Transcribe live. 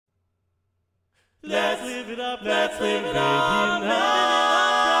Let's live it up, let's live it up now.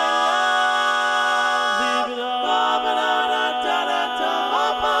 Live it up, ba-da-da-da-da-da,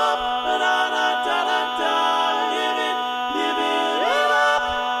 ba-da-da-da-da-da. Live it up,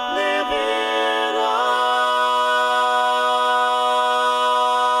 live it up.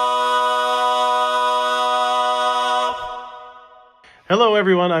 Hello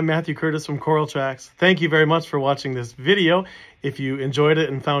everyone, I'm Matthew Curtis from Choral Tracks. Thank you very much for watching this video. If you enjoyed it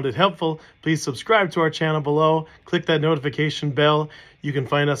and found it helpful, please subscribe to our channel below. Click that notification bell. You can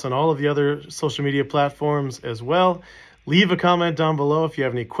find us on all of the other social media platforms as well. Leave a comment down below if you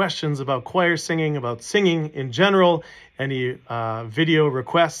have any questions about choir singing, about singing in general, any video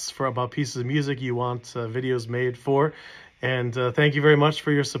requests about pieces of music you want videos made for. And thank you very much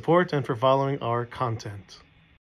for your support and for following our content.